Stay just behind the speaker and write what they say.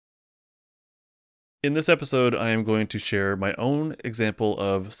In this episode, I am going to share my own example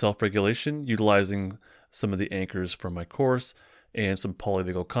of self-regulation utilizing some of the anchors from my course and some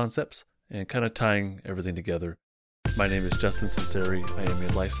polyvagal concepts and kind of tying everything together. My name is Justin Sinceri. I am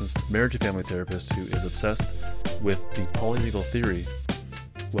a licensed marriage and family therapist who is obsessed with the polyvagal theory.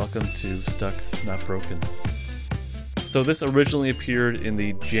 Welcome to Stuck Not Broken. So this originally appeared in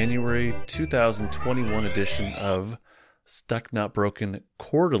the January 2021 edition of Stuck Not Broken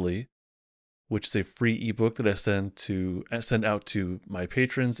Quarterly, which is a free ebook that I send out to my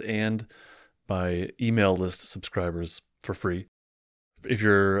patrons and my email list subscribers for free. If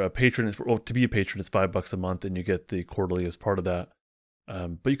you're a patron, to be a patron, it's $5 a month, and you get the quarterly as part of that.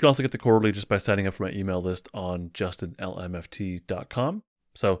 But you can also get the quarterly just by signing up for my email list on justinlmft.com.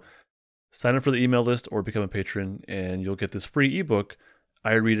 So sign up for the email list or become a patron, and you'll get this free ebook.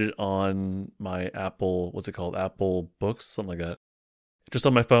 I read it on my Apple Books, something like that. Just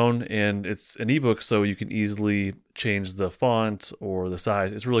on my phone, and it's an ebook, so you can easily change the font or the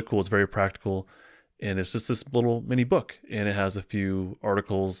size. It's really cool. It's very practical, and it's just this little mini book, and it has a few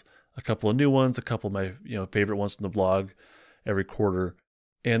articles, a couple of new ones, a couple of my favorite ones from the blog every quarter.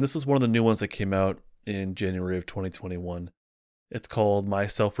 And this was one of the new ones that came out in January of 2021. It's called My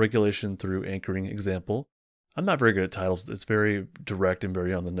Self-Regulation Through Anchoring Example. I'm not very good at titles. It's very direct and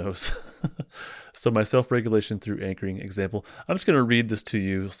very on the nose. So my self-regulation through anchoring example. I'm just going to read this to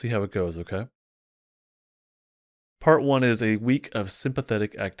you. See how it goes, okay? Part 1 is a week of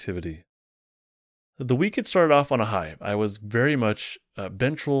sympathetic activity. The week had started off on a high. I was very much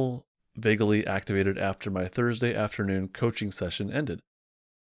ventral vagally activated after my Thursday afternoon coaching session ended.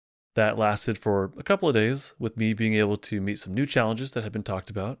 That lasted for a couple of days, with me being able to meet some new challenges that had been talked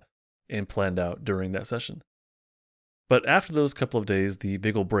about and planned out during that session. But after those couple of days, the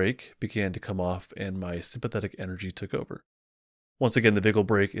vagal brake began to come off and my sympathetic energy took over. Once again, the vagal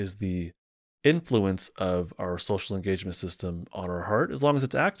brake is the influence of our social engagement system on our heart. As long as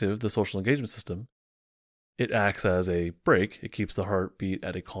it's active, the social engagement system, it acts as a brake. It keeps the heartbeat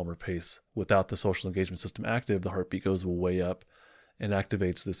at a calmer pace. Without the social engagement system active, the heartbeat goes way up and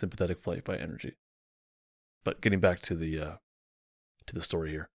activates the sympathetic flight-fight energy. But getting back to the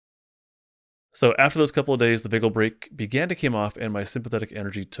story here. So after those couple of days, the vagal brake began to come off and my sympathetic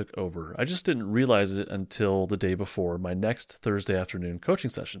energy took over. I just didn't realize it until the day before my next Thursday afternoon coaching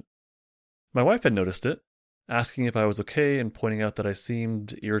session. My wife had noticed it, asking if I was okay and pointing out that I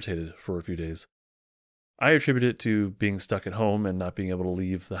seemed irritated for a few days. I attribute it to being stuck at home and not being able to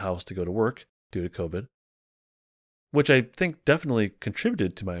leave the house to go to work due to COVID, which I think definitely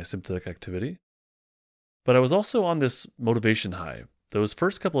contributed to my sympathetic activity. But I was also on this motivation high. Those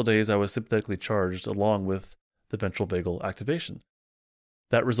first couple of days, I was sympathetically charged along with the ventral vagal activation.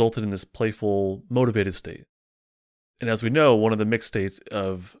 That resulted in this playful, motivated state. And as we know, one of the mixed states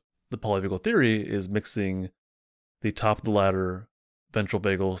of the polyvagal theory is mixing the top of the ladder ventral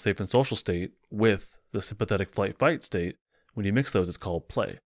vagal safe and social state with the sympathetic flight-fight state. When you mix those, it's called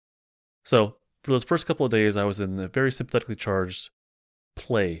play. So for those first couple of days, I was in a very sympathetically charged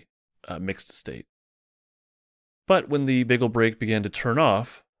play mixed state. But when the vagal brake began to turn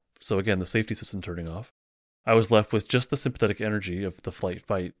off, so again, the safety system turning off, I was left with just the sympathetic energy of the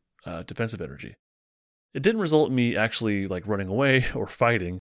flight-fight defensive energy. It didn't result in me actually running away or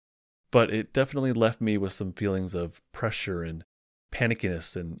fighting, but it definitely left me with some feelings of pressure and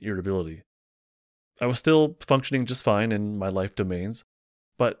panickiness and irritability. I was still functioning just fine in my life domains,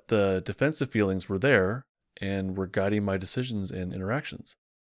 but the defensive feelings were there and were guiding my decisions and interactions.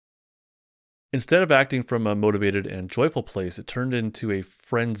 Instead of acting from a motivated and joyful place, it turned into a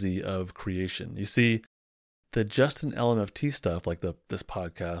frenzy of creation. You see, the Justin LMFT stuff, like this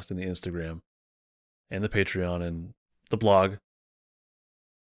podcast and the Instagram and the Patreon and the blog,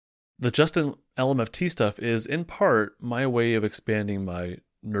 the Justin LMFT stuff is in part my way of expanding my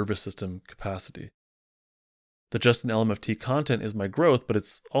nervous system capacity. The Justin LMFT content is my growth, but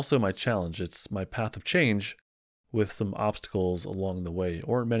it's also my challenge. It's my path of change with some obstacles along the way,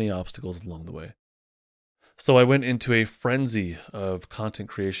 or many obstacles along the way. So I went into a frenzy of content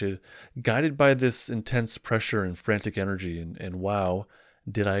creation, guided by this intense pressure and frantic energy, and wow,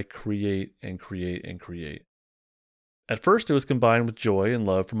 did I create and create and create. At first, it was combined with joy and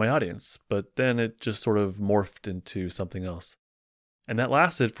love for my audience, but then it just sort of morphed into something else. And that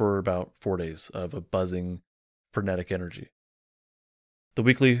lasted for about 4 days of a buzzing, frenetic energy. The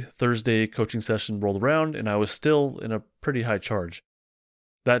weekly Thursday coaching session rolled around, and I was still in a pretty high charge.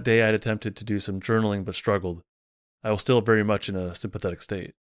 That day, I had attempted to do some journaling but struggled. I was still very much in a sympathetic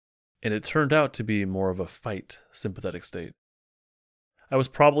state, and it turned out to be more of a fight sympathetic state. I was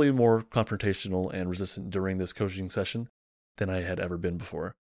probably more confrontational and resistant during this coaching session than I had ever been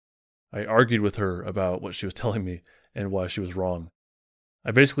before. I argued with her about what she was telling me and why she was wrong.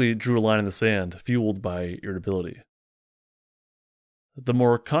 I basically drew a line in the sand, fueled by irritability. The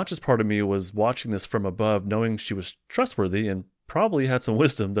more conscious part of me was watching this from above, knowing she was trustworthy and probably had some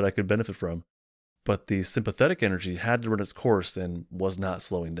wisdom that I could benefit from. But the sympathetic energy had to run its course and was not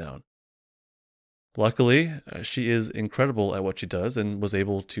slowing down. Luckily, she is incredible at what she does and was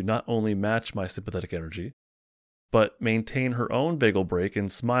able to not only match my sympathetic energy, but maintain her own vagal break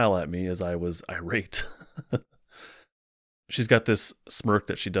and smile at me as I was irate. She's got this smirk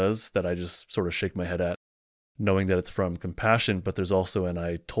that she does that I just sort of shake my head at, knowing that it's from compassion, but there's also an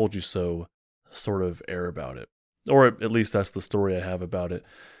I told you so sort of air about it. Or at least that's the story I have about it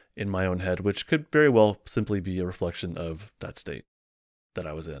in my own head, which could very well simply be a reflection of that state that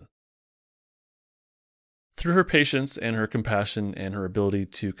I was in. Through her patience and her compassion and her ability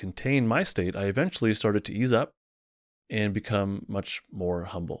to contain my state, I eventually started to ease up and become much more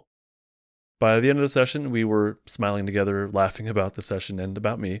humble. By the end of the session, we were smiling together, laughing about the session and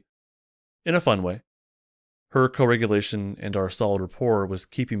about me in a fun way. Her co-regulation and our solid rapport was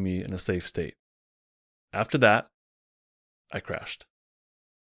keeping me in a safe state. After that, I crashed.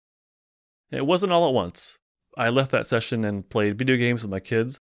 It wasn't all at once. I left that session and played video games with my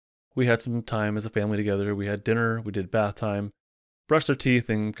kids. We had some time as a family together. We had dinner, we did bath time, brushed our teeth,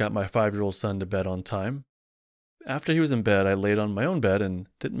 and got my 5-year-old son to bed on time. After he was in bed, I laid on my own bed and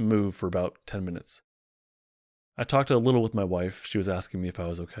didn't move for about 10 minutes. I talked a little with my wife. She was asking me if I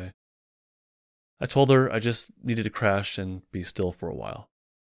was okay. I told her I just needed to crash and be still for a while.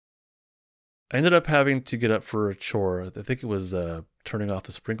 I ended up having to get up for a chore. I think it was turning off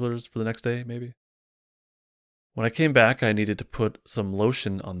the sprinklers for the next day, maybe. When I came back, I needed to put some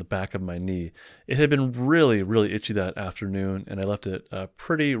lotion on the back of my knee. It had been really, really itchy that afternoon, and I left it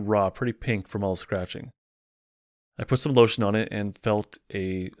pretty raw, pretty pink from all the scratching. I put some lotion on it and felt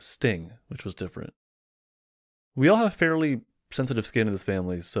a sting, which was different. We all have fairly sensitive skin in this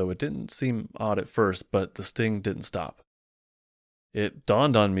family, so it didn't seem odd at first, but the sting didn't stop. It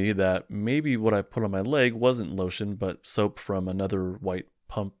dawned on me that maybe what I put on my leg wasn't lotion, but soap from another white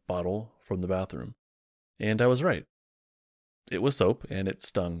pump bottle from the bathroom. And I was right. It was soap, and it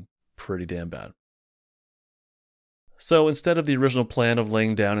stung pretty damn bad. So instead of the original plan of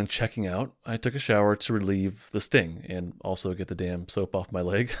laying down and checking out, I took a shower to relieve the sting and also get the damn soap off my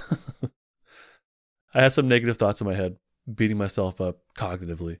leg. I had some negative thoughts in my head, beating myself up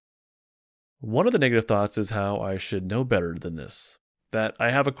cognitively. One of the negative thoughts is how I should know better than this. That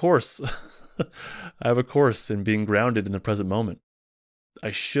I have a course. I have a course in being grounded in the present moment. I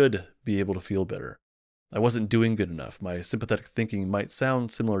should be able to feel better. I wasn't doing good enough. My sympathetic thinking might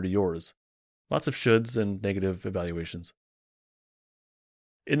sound similar to yours. Lots of shoulds and negative evaluations.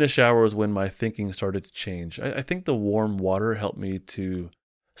 In the shower was when my thinking started to change. I think the warm water helped me to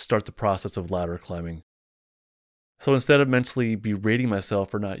start the process of ladder climbing. So instead of mentally berating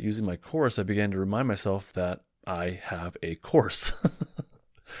myself for not using my course, I began to remind myself that I have a course.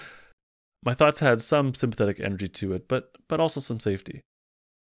 My thoughts had some sympathetic energy to it, but also some safety.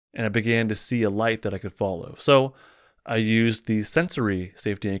 And I began to see a light that I could follow. So I used the sensory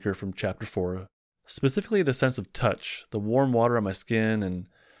safety anchor from chapter 4, specifically the sense of touch, the warm water on my skin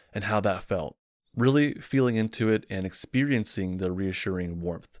and how that felt, really feeling into it and experiencing the reassuring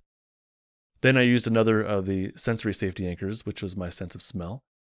warmth. Then I used another of the sensory safety anchors, which was my sense of smell.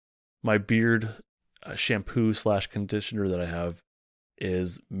 My beard shampoo / conditioner that I have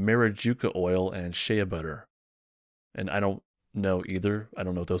is Marijuana oil and shea butter. And I don't know either. I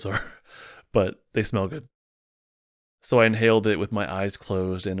don't know what those are, but they smell good. So I inhaled it with my eyes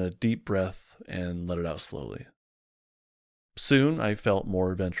closed and a deep breath and let it out slowly. Soon I felt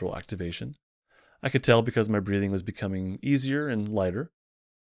more ventral activation. I could tell because my breathing was becoming easier and lighter.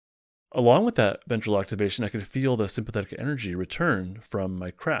 Along with that ventral activation, I could feel the sympathetic energy return from my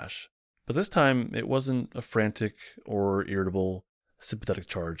crash. But this time, it wasn't a frantic or irritable sympathetic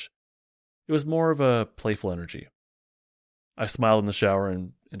charge. It was more of a playful energy. I smiled in the shower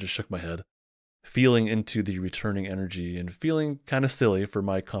and just shook my head, feeling into the returning energy and feeling kind of silly for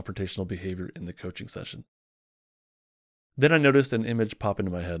my confrontational behavior in the coaching session. Then I noticed an image pop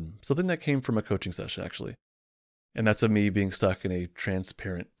into my head, something that came from a coaching session, actually. And that's of me being stuck in a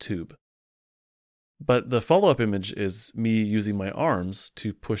transparent tube. But the follow-up image is me using my arms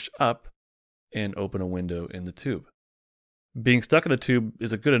to push up and open a window in the tube. Being stuck in the tube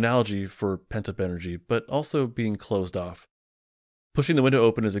is a good analogy for pent-up energy, but also being closed off. Pushing the window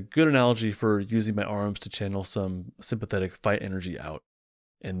open is a good analogy for using my arms to channel some sympathetic fight energy out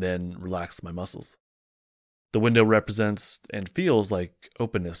and then relax my muscles. The window represents and feels like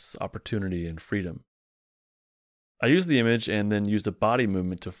openness, opportunity, and freedom. I used the image and then used a body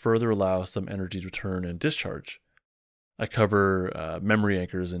movement to further allow some energy to return and discharge. I cover memory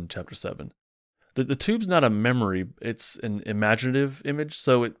anchors in Chapter 7. The tube's not a memory, it's an imaginative image,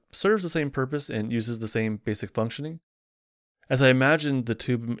 so it serves the same purpose and uses the same basic functioning. As I imagined the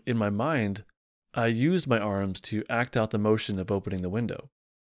tube in my mind, I used my arms to act out the motion of opening the window.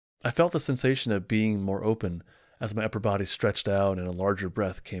 I felt the sensation of being more open as my upper body stretched out and a larger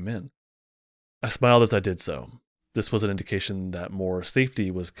breath came in. I smiled as I did so. This was an indication that more safety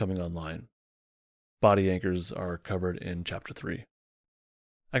was coming online. Body anchors are covered in Chapter 3.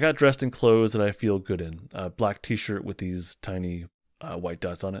 I got dressed in clothes that I feel good in, a black t-shirt with these tiny white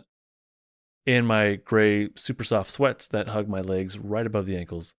dots on it, and my gray super soft sweats that hug my legs right above the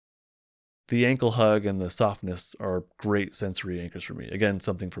ankles. The ankle hug and the softness are great sensory anchors for me. Again,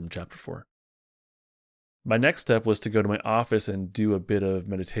 something from Chapter 4. My next step was to go to my office and do a bit of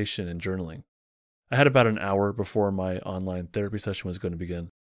meditation and journaling. I had about an hour before my online therapy session was going to begin.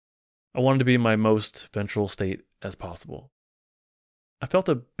 I wanted to be in my most ventral state as possible. I felt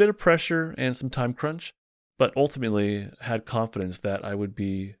a bit of pressure and some time crunch, but ultimately had confidence that I would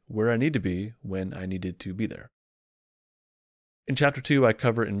be where I need to be when I needed to be there. In Chapter 2, I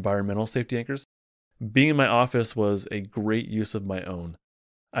cover environmental safety anchors. Being in my office was a great use of my own.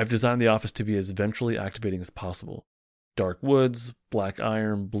 I've designed the office to be as ventrally activating as possible. Dark woods, black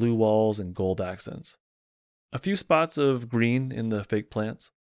iron, blue walls, and gold accents. A few spots of green in the fake plants.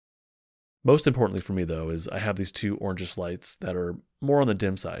 Most importantly for me, though, is I have these two orangish lights that are more on the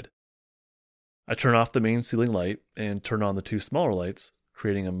dim side. I turn off the main ceiling light and turn on the two smaller lights,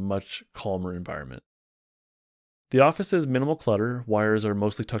 creating a much calmer environment. The office is minimal clutter, wires are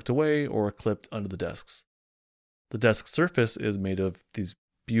mostly tucked away or clipped under the desks. The desk surface is made of these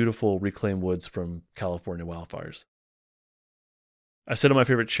beautiful reclaimed woods from California wildfires. I sit on my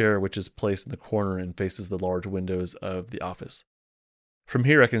favorite chair, which is placed in the corner and faces the large windows of the office. From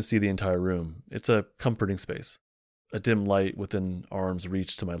here, I can see the entire room. It's a comforting space. A dim light within arm's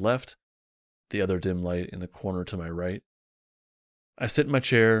reach to my left, the other dim light in the corner to my right. I sit in my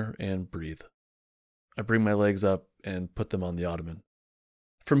chair and breathe. I bring my legs up and put them on the ottoman.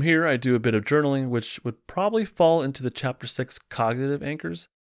 From here, I do a bit of journaling, which would probably fall into the Chapter 6 cognitive anchors.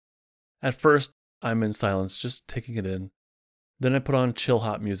 At first, I'm in silence, just taking it in. Then I put on chill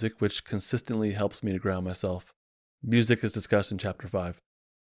hop music, which consistently helps me to ground myself. Music is discussed in Chapter 5.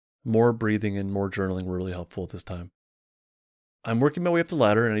 More breathing and more journaling were really helpful at this time. I'm working my way up the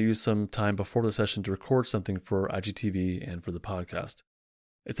ladder, and I use some time before the session to record something for IGTV and for the podcast.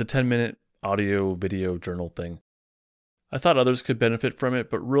 It's a 10-minute audio-video journal thing. I thought others could benefit from it,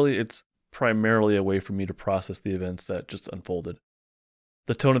 but really it's primarily a way for me to process the events that just unfolded.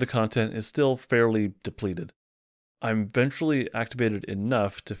 The tone of the content is still fairly depleted. I'm ventrally activated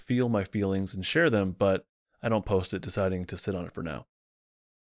enough to feel my feelings and share them, but I don't post it, deciding to sit on it for now.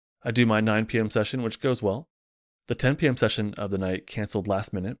 I do my 9 p.m. session, which goes well. The 10 p.m. session of the night canceled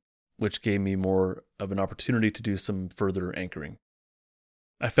last minute, which gave me more of an opportunity to do some further anchoring.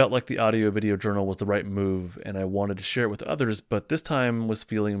 I felt like the audio-video journal was the right move, and I wanted to share it with others, but this time was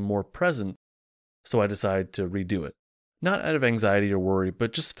feeling more present, so I decided to redo it. Not out of anxiety or worry,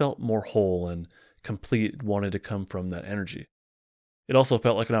 but just felt more whole and complete, wanted to come from that energy. It also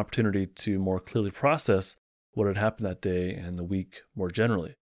felt like an opportunity to more clearly process what had happened that day and the week more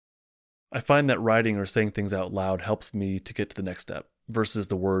generally. I find that writing or saying things out loud helps me to get to the next step, versus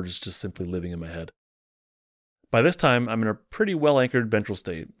the words just simply living in my head. By this time, I'm in a pretty well-anchored ventral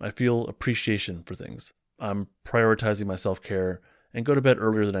state. I feel appreciation for things. I'm prioritizing my self-care and go to bed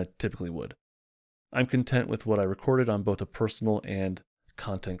earlier than I typically would. I'm content with what I recorded on both a personal and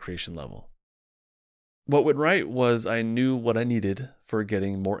content creation level. What went right was I knew what I needed for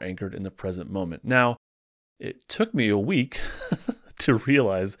getting more anchored in the present moment. Now, it took me a week to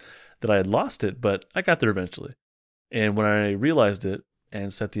realize that I had lost it, but I got there eventually. And when I realized it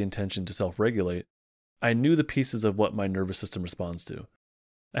and set the intention to self-regulate, I knew the pieces of what my nervous system responds to.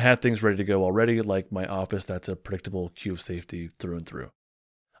 I had things ready to go already, like my office that's a predictable cue of safety through and through.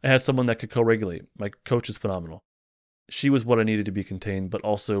 I had someone that could co-regulate. My coach is phenomenal. She was what I needed to be contained, but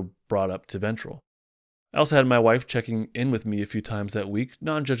also brought up to ventral. I also had my wife checking in with me a few times that week,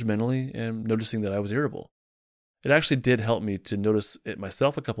 non-judgmentally, and noticing that I was irritable. It actually did help me to notice it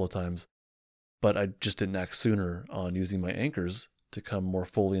myself a couple of times, but I just didn't act sooner on using my anchors to come more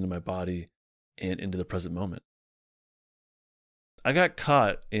fully into my body and into the present moment. I got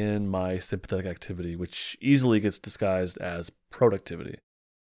caught in my sympathetic activity, which easily gets disguised as productivity.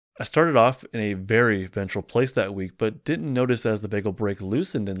 I started off in a very ventral place that week, but didn't notice as the vagal brake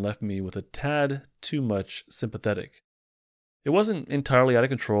loosened and left me with a tad too much sympathetic. It wasn't entirely out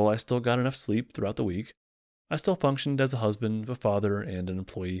of control. I still got enough sleep throughout the week. I still functioned as a husband, a father, and an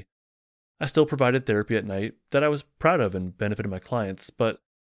employee. I still provided therapy at night that I was proud of and benefited my clients, but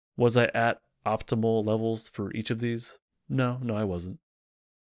was I at optimal levels for each of these? No, I wasn't.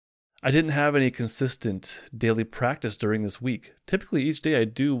 I didn't have any consistent daily practice during this week. Typically, each day I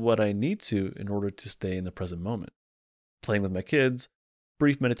do what I need to in order to stay in the present moment. Playing with my kids,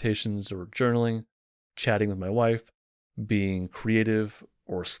 brief meditations or journaling, chatting with my wife, being creative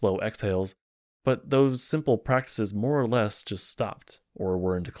or slow exhales. But those simple practices more or less just stopped or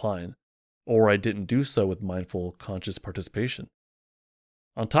were in decline, or I didn't do so with mindful, conscious participation.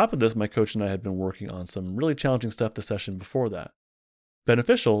 On top of this, my coach and I had been working on some really challenging stuff the session before that.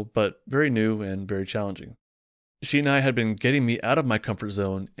 Beneficial, but very new and very challenging. She and I had been getting me out of my comfort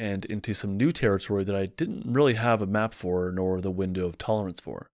zone and into some new territory that I didn't really have a map for nor the window of tolerance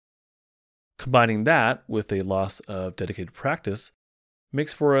for. Combining that with a loss of dedicated practice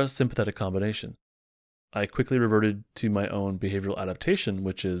makes for a sympathetic combination. I quickly reverted to my own behavioral adaptation,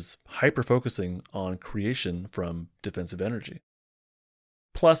 which is hyper-focusing on creation from defensive energy.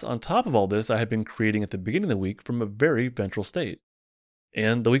 Plus, on top of all this, I had been creating at the beginning of the week from a very ventral state.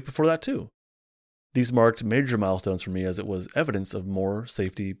 And the week before that too. These marked major milestones for me as it was evidence of more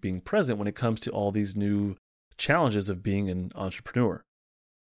safety being present when it comes to all these new challenges of being an entrepreneur.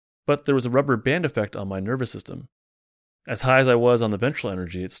 But there was a rubber band effect on my nervous system. As high as I was on the ventral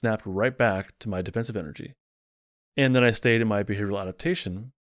energy, it snapped right back to my defensive energy. And then I stayed in my behavioral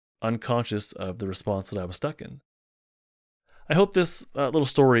adaptation, unconscious of the response that I was stuck in. I hope this little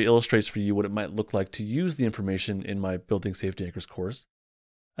story illustrates for you what it might look like to use the information in my Building Safety Anchors course.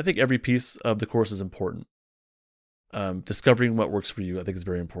 I think every piece of the course is important. Discovering what works for you, I think, is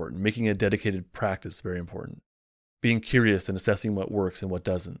very important. Making a dedicated practice, very important. Being curious and assessing what works and what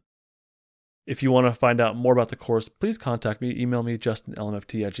doesn't. If you want to find out more about the course, please contact me. Email me,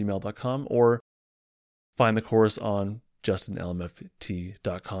 justinlmft@gmail.com, or find the course on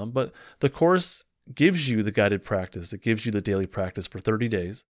justinlmft.com. But the course gives you the guided practice. It gives you the daily practice for 30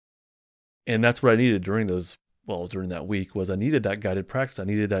 days. And that's what I needed during that week was I needed that guided practice. I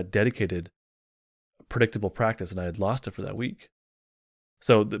needed that dedicated, predictable practice, and I had lost it for that week.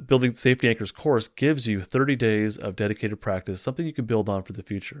 So the Building Safety Anchors course gives you 30 days of dedicated practice, something you can build on for the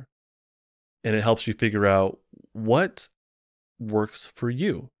future. And it helps you figure out what works for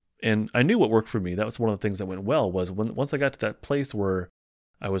you. And I knew what worked for me. That was one of the things that went well was once I got to that place where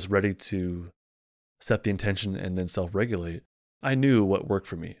I was ready to set the intention and then self-regulate, I knew what worked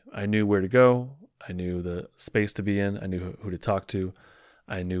for me. I knew where to go. I knew the space to be in. I knew who to talk to.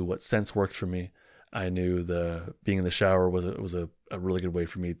 I knew what sense worked for me. I knew the being in the shower was a really good way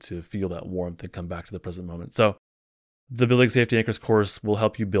for me to feel that warmth and come back to the present moment. So the Building Safety Anchors course will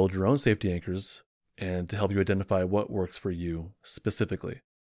help you build your own safety anchors and to help you identify what works for you specifically.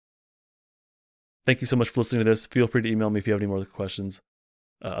 Thank you so much for listening to this. Feel free to email me if you have any more questions.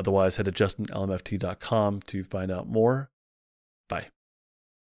 Otherwise, head to justinlmft.com to find out more. Bye.